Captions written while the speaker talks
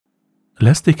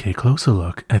Let's take a closer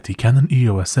look at the Canon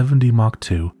EOS 7D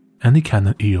Mark II and the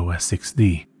Canon EOS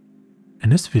 6D. In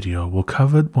this video, we'll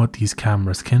cover what these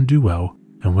cameras can do well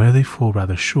and where they fall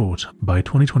rather short by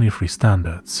 2023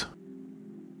 standards.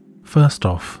 First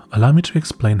off, allow me to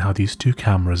explain how these two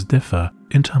cameras differ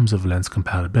in terms of lens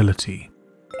compatibility.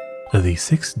 The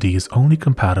 6D is only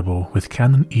compatible with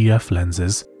Canon EF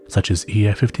lenses such as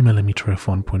EF 50mm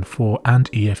f1.4 and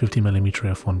EF 50mm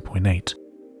f1.8.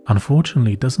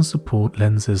 Unfortunately, it doesn't support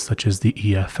lenses such as the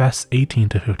EFS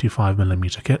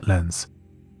 18-55mm kit lens.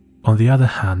 On the other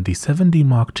hand, the 7D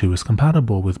Mark II is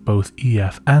compatible with both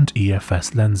EF and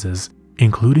EFS lenses,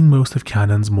 including most of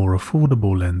Canon's more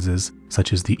affordable lenses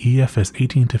such as the EFS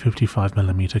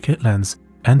 18-55mm kit lens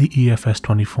and the EFS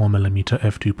 24mm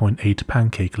f2.8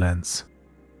 pancake lens.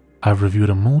 I've reviewed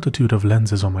a multitude of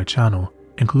lenses on my channel,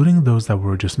 including those that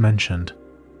were just mentioned.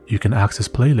 You can access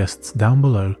playlists down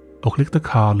below or click the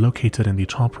card located in the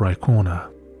top right corner.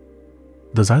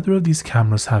 Does either of these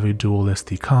cameras have a dual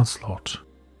SD card slot?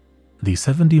 The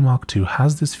 7D Mark II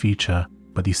has this feature,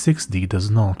 but the 6D does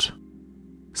not.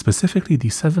 Specifically, the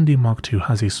 7D Mark II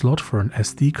has a slot for an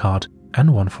SD card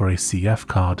and one for a CF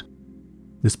card.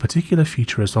 This particular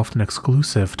feature is often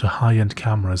exclusive to high-end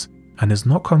cameras and is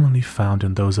not commonly found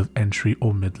in those of entry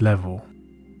or mid-level.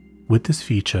 With this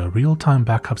feature, real-time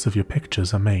backups of your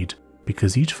pictures are made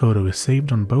because each photo is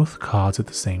saved on both cards at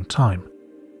the same time.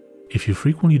 If you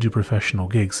frequently do professional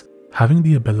gigs, having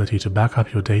the ability to back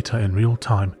up your data in real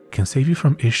time can save you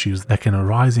from issues that can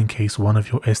arise in case one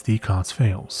of your SD cards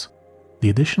fails. The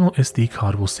additional SD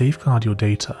card will safeguard your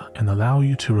data and allow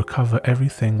you to recover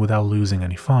everything without losing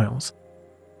any files.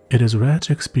 It is rare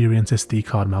to experience SD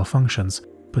card malfunctions,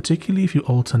 particularly if you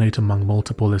alternate among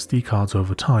multiple SD cards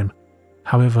over time.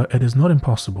 However, it is not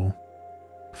impossible.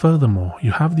 Furthermore,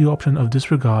 you have the option of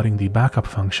disregarding the backup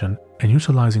function and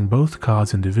utilizing both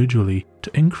cards individually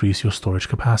to increase your storage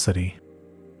capacity.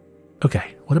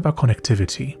 Okay, what about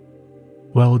connectivity?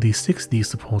 Well, the 6D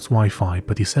supports Wi-Fi,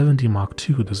 but the 7D Mark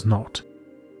II does not.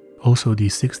 Also, the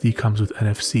 6D comes with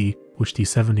NFC, which the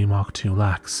 7D Mark II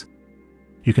lacks.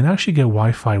 You can actually get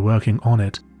Wi-Fi working on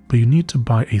it, but you need to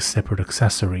buy a separate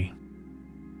accessory.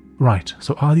 Right,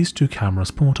 so are these two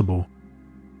cameras portable?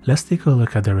 Let's take a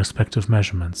look at their respective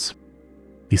measurements.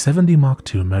 The 7D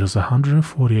Mark II measures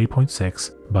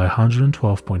 148.6 by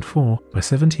 112.4 by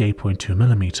 78.2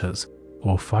 mm,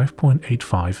 or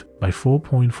 5.85 by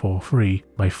 4.43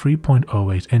 by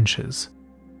 3.08 inches.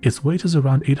 Its weight is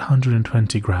around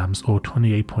 820 grams or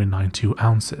 28.92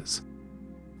 ounces.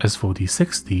 As for the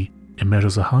 6D, it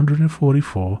measures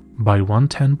 144 by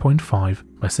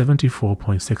 110.5 by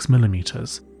 74.6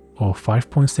 mm, or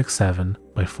 5.67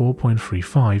 by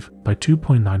 4.35 by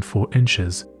 2.94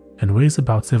 inches, and weighs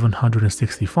about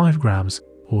 765 grams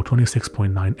or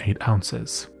 26.98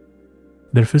 ounces.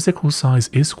 Their physical size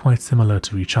is quite similar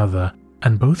to each other,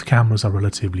 and both cameras are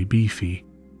relatively beefy.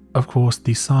 Of course,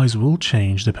 the size will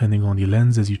change depending on the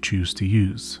lenses you choose to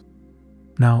use.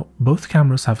 Now, both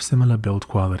cameras have similar build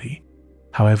quality.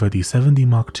 However, the 7D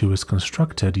Mark II is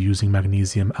constructed using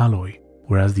magnesium alloy,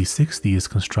 whereas the 6D is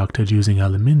constructed using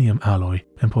aluminium alloy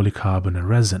and polycarbonate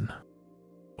resin.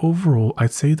 Overall,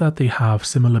 I'd say that they have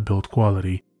similar build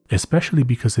quality, especially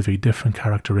because of a different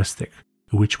characteristic,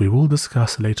 which we will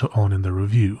discuss later on in the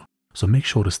review, so make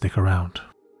sure to stick around.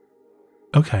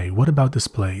 Okay, what about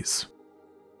displays?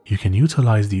 You can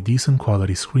utilize the decent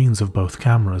quality screens of both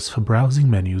cameras for browsing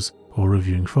menus or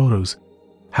reviewing photos.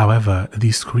 However,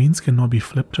 these screens cannot be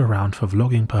flipped around for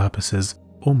vlogging purposes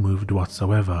or moved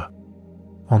whatsoever.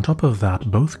 On top of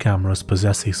that, both cameras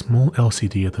possess a small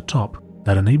LCD at the top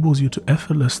that enables you to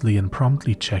effortlessly and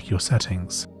promptly check your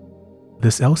settings.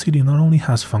 This LCD not only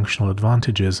has functional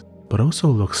advantages, but also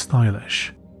looks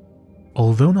stylish.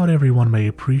 Although not everyone may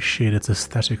appreciate its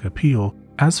aesthetic appeal,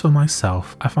 as for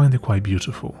myself, I find it quite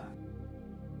beautiful.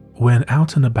 When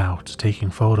out and about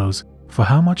taking photos, for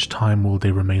how much time will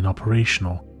they remain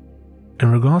operational?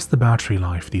 In regards to battery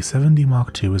life, the 7D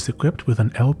Mark II is equipped with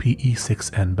an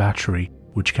LPE6N battery,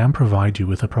 which can provide you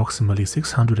with approximately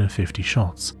 650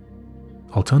 shots.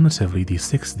 Alternatively, the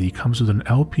 6D comes with an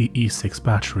LPE6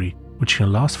 battery, which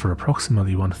can last for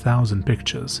approximately 1000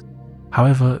 pictures.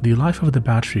 However, the life of the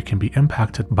battery can be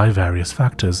impacted by various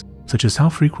factors, such as how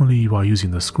frequently you are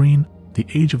using the screen, the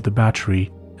age of the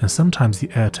battery, and sometimes the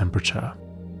air temperature.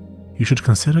 You should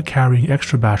consider carrying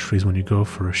extra batteries when you go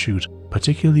for a shoot,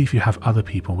 particularly if you have other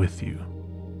people with you.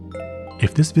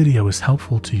 If this video is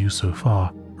helpful to you so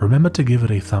far, remember to give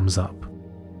it a thumbs up.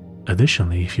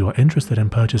 Additionally, if you are interested in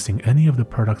purchasing any of the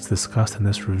products discussed in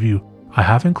this review, I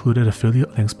have included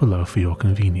affiliate links below for your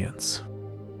convenience.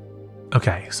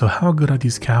 Okay, so how good are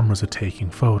these cameras at taking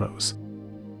photos?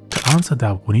 To answer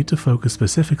that, we need to focus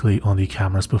specifically on the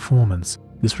camera's performance,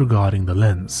 disregarding the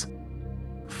lens.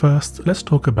 First, let's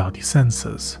talk about the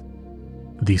sensors.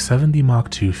 The 7D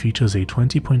Mark II features a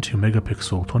 20.2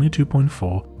 megapixel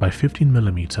 22.4 by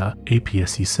 15mm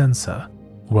APS-C sensor,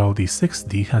 while the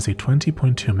 6D has a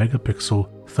 20.2 megapixel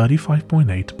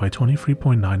 35.8 by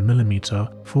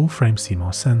 23.9mm full-frame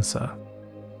CMOS sensor.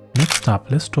 Next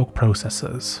up, let's talk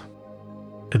processors.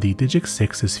 The Digic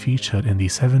 6 is featured in the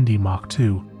 7D Mark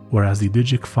II, whereas the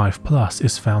Digic 5 Plus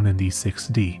is found in the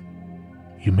 6D.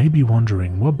 You may be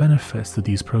wondering, what benefits do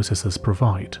these processors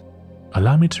provide?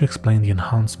 Allow me to explain the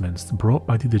enhancements brought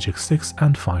by the Digic 6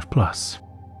 and 5 Plus.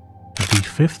 The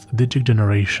 5th Digic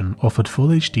generation offered Full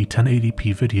HD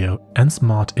 1080p video and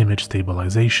smart image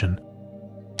stabilization.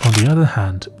 On the other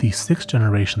hand, the 6th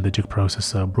generation Digic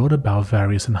processor brought about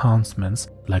various enhancements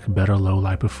like better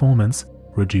low-light performance,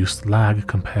 reduced lag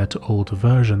compared to older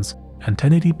versions, and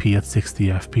 1080p at 60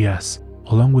 FPS,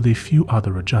 along with a few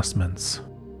other adjustments.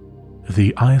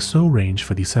 The ISO range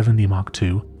for the 7D Mark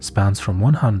II spans from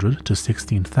 100 to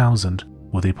 16,000,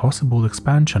 with a possible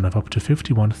expansion of up to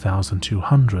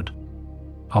 51,200.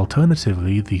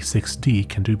 Alternatively, the 6D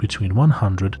can do between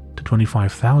 100 to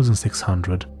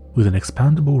 25,600, with an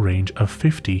expandable range of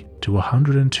 50 to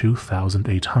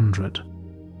 102,800.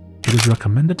 It is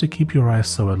recommended to keep your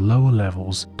ISO at lower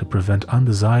levels to prevent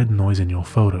undesired noise in your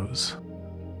photos.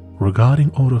 Regarding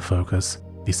autofocus,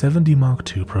 the 7D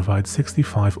Mark II provides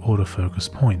 65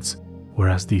 autofocus points,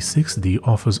 whereas the 6D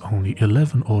offers only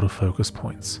 11 autofocus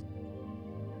points.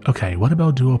 Okay, what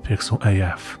about dual pixel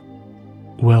AF?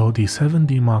 Well, the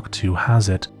 7D Mark II has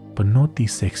it, but not the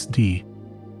 6D.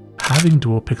 Having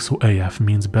dual pixel AF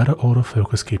means better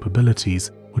autofocus capabilities,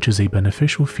 which is a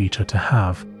beneficial feature to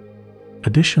have.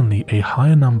 Additionally, a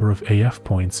higher number of AF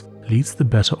points leads to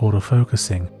better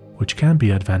autofocusing, which can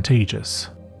be advantageous.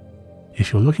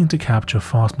 If you're looking to capture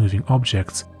fast-moving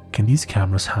objects, can these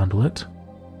cameras handle it?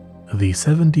 The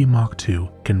 7D Mark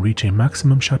II can reach a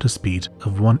maximum shutter speed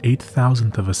of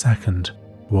 1/8000th of a second,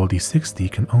 while the 6D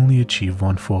can only achieve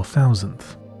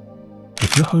 1/4000th.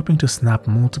 If you're hoping to snap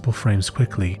multiple frames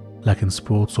quickly, like in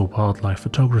sports or wildlife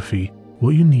photography,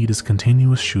 what you need is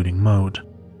continuous shooting mode.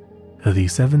 The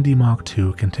 7D Mark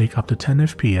II can take up to 10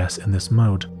 FPS in this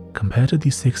mode, compared to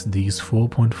the 6D's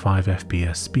 4.5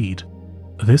 FPS speed.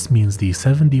 This means the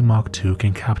 7D Mark II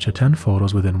can capture 10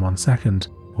 photos within 1 second,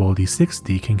 while the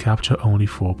 6D can capture only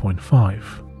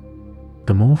 4.5.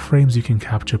 The more frames you can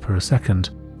capture per second,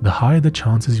 the higher the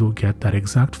chances you'll get that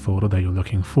exact photo that you're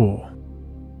looking for.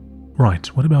 Right,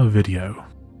 what about video?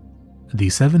 The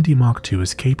 7D Mark II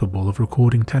is capable of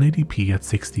recording 1080p at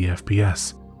 60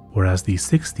 FPS, whereas the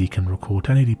 6D can record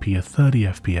 1080p at 30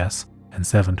 FPS and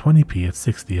 720p at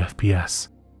 60 FPS.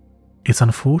 It's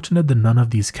unfortunate that none of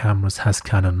these cameras has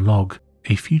Canon Log,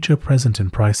 a feature present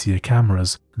in pricier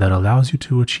cameras that allows you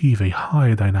to achieve a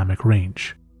higher dynamic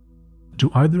range. Do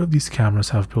either of these cameras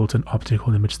have built-in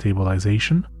optical image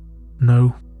stabilization?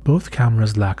 No, both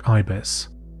cameras lack IBIS.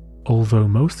 Although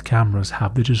most cameras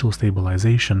have digital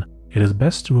stabilization, it is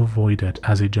best to avoid it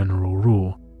as a general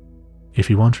rule. If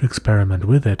you want to experiment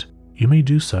with it, you may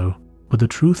do so, but the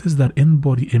truth is that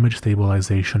in-body image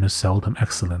stabilization is seldom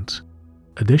excellent.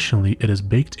 Additionally, it is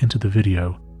baked into the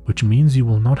video, which means you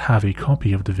will not have a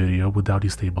copy of the video without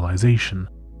stabilization.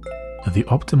 The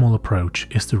optimal approach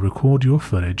is to record your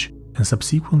footage and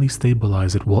subsequently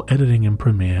stabilize it while editing in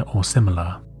Premiere or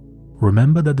similar.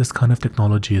 Remember that this kind of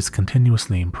technology is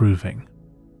continuously improving.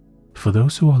 For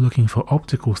those who are looking for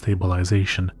optical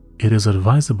stabilization, it is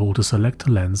advisable to select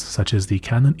a lens such as the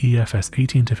Canon EFS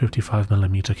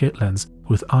 18-55mm kit lens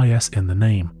with IS in the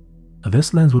name.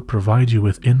 This lens would provide you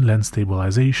with in-lens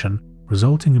stabilization,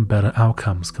 resulting in better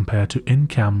outcomes compared to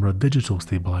in-camera digital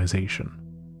stabilization.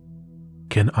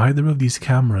 Can either of these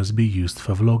cameras be used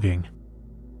for vlogging?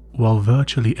 While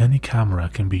virtually any camera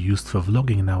can be used for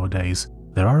vlogging nowadays,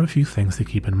 there are a few things to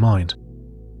keep in mind.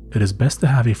 It is best to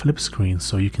have a flip screen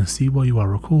so you can see what you are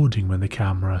recording when the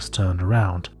camera is turned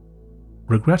around.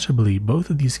 Regrettably, both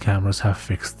of these cameras have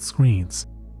fixed screens.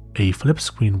 A flip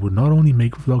screen would not only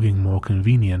make vlogging more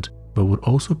convenient, but would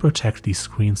also protect the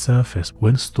screen surface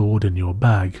when stored in your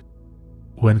bag.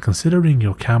 When considering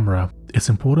your camera, it's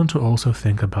important to also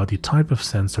think about the type of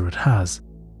sensor it has.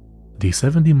 The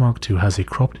 7D Mark II has a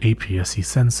cropped APS-C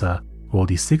sensor, while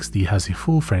the 6D has a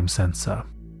full-frame sensor.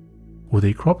 With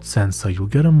a cropped sensor, you'll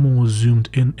get a more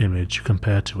zoomed-in image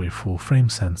compared to a full-frame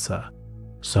sensor.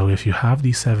 So if you have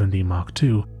the 7D Mark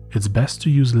II, it's best to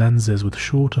use lenses with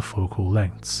shorter focal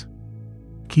lengths.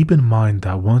 Keep in mind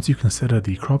that once you consider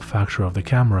the crop factor of the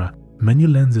camera, many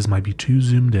lenses might be too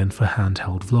zoomed in for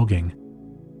handheld vlogging.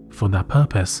 For that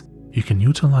purpose, you can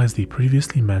utilize the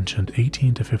previously mentioned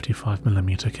 18 to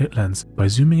 55mm kit lens by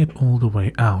zooming it all the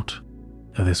way out.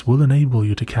 This will enable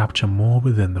you to capture more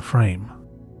within the frame.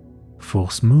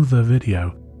 For smoother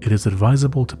video, it is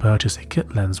advisable to purchase a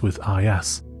kit lens with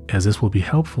IS, as this will be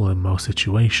helpful in most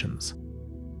situations.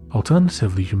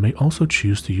 Alternatively, you may also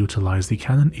choose to utilize the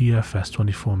Canon EFS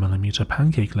 24mm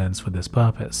pancake lens for this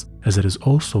purpose, as it is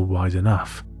also wide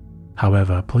enough.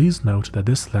 However, please note that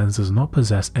this lens does not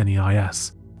possess any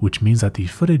IS, which means that the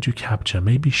footage you capture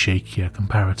may be shakier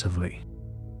comparatively.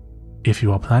 If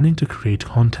you are planning to create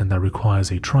content that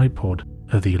requires a tripod,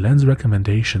 the lens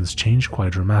recommendations change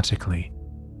quite dramatically.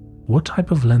 What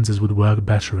type of lenses would work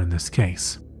better in this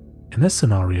case? In this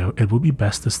scenario, it would be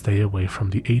best to stay away from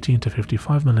the 18 to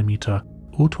 55mm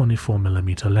or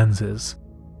 24mm lenses.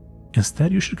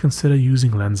 Instead, you should consider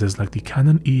using lenses like the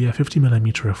Canon EF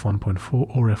 50mm f1.4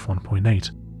 or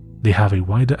f1.8. They have a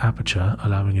wider aperture,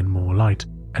 allowing in more light,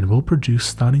 and will produce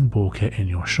stunning bokeh in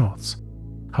your shots.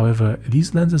 However,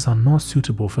 these lenses are not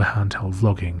suitable for handheld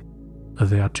vlogging.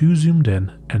 They are too zoomed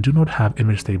in and do not have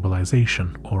image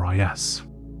stabilization or IS.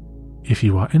 If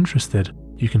you are interested,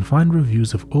 you can find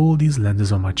reviews of all these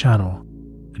lenses on my channel.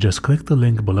 Just click the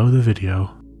link below the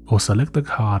video or select the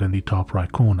card in the top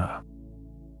right corner.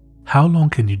 How long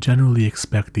can you generally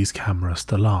expect these cameras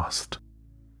to last?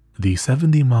 The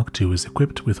 7D Mark II is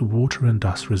equipped with water and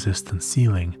dust resistant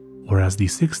sealing, whereas the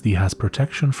 6D has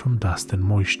protection from dust and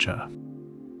moisture.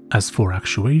 As for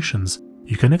actuations,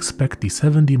 you can expect the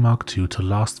 7D Mark II to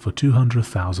last for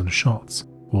 200,000 shots,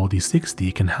 while the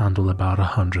 6D can handle about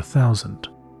 100,000.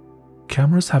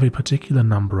 Cameras have a particular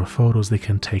number of photos they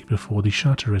can take before the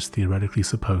shutter is theoretically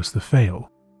supposed to fail.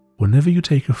 Whenever you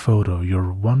take a photo,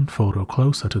 you're one photo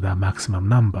closer to that maximum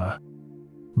number.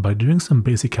 By doing some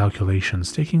basic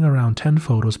calculations, taking around 10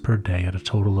 photos per day at a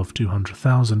total of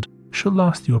 200,000 should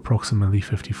last you approximately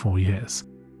 54 years.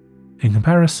 In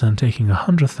comparison, taking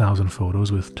 100,000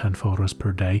 photos with 10 photos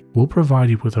per day will provide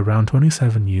you with around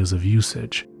 27 years of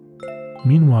usage.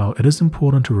 Meanwhile, it is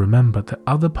important to remember that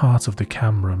other parts of the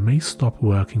camera may stop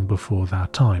working before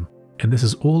that time, and this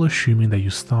is all assuming that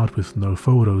you start with no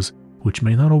photos, which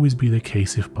may not always be the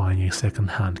case if buying a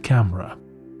second-hand camera.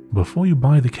 Before you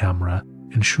buy the camera,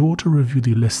 ensure to review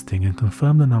the listing and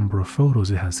confirm the number of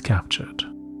photos it has captured.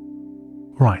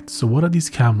 Right, so what are these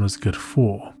cameras good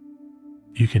for?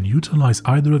 You can utilize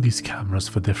either of these cameras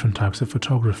for different types of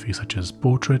photography such as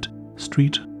portrait,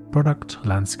 street, product,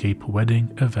 landscape,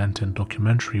 wedding, event, and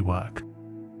documentary work.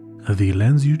 The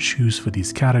lens you choose for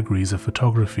these categories of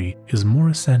photography is more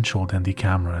essential than the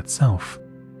camera itself.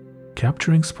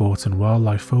 Capturing sports and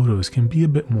wildlife photos can be a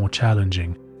bit more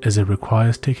challenging, as it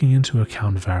requires taking into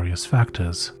account various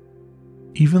factors.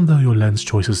 Even though your lens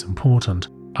choice is important,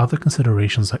 other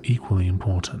considerations are equally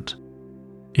important.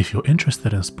 If you're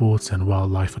interested in sports and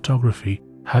wildlife photography,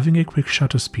 having a quick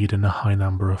shutter speed and a high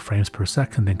number of frames per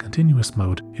second in continuous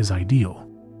mode is ideal.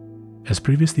 As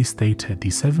previously stated, the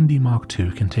 7D Mark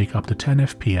II can take up to 10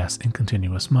 FPS in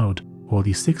continuous mode, while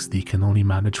the 6D can only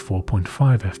manage 4.5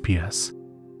 FPS.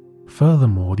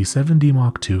 Furthermore, the 7D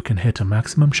Mark II can hit a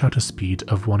maximum shutter speed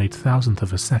of 1/8000th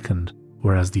of a second,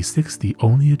 whereas the 6D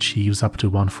only achieves up to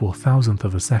 1/4000th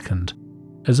of a second.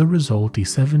 As a result, the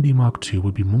 7D Mark II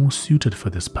would be more suited for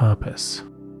this purpose.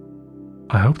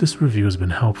 I hope this review has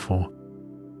been helpful.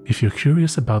 If you're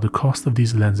curious about the cost of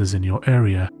these lenses in your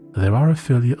area, there are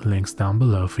affiliate links down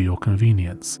below for your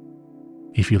convenience.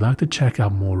 If you'd like to check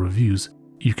out more reviews,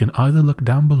 you can either look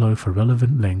down below for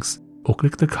relevant links or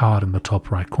click the card in the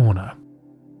top right corner.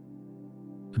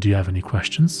 Do you have any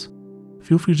questions?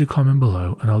 Feel free to comment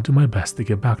below and I'll do my best to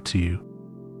get back to you.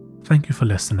 Thank you for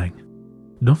listening.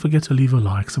 Don't forget to leave a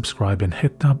like, subscribe and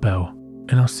hit that bell,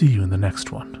 and I'll see you in the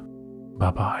next one. Bye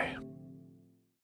bye.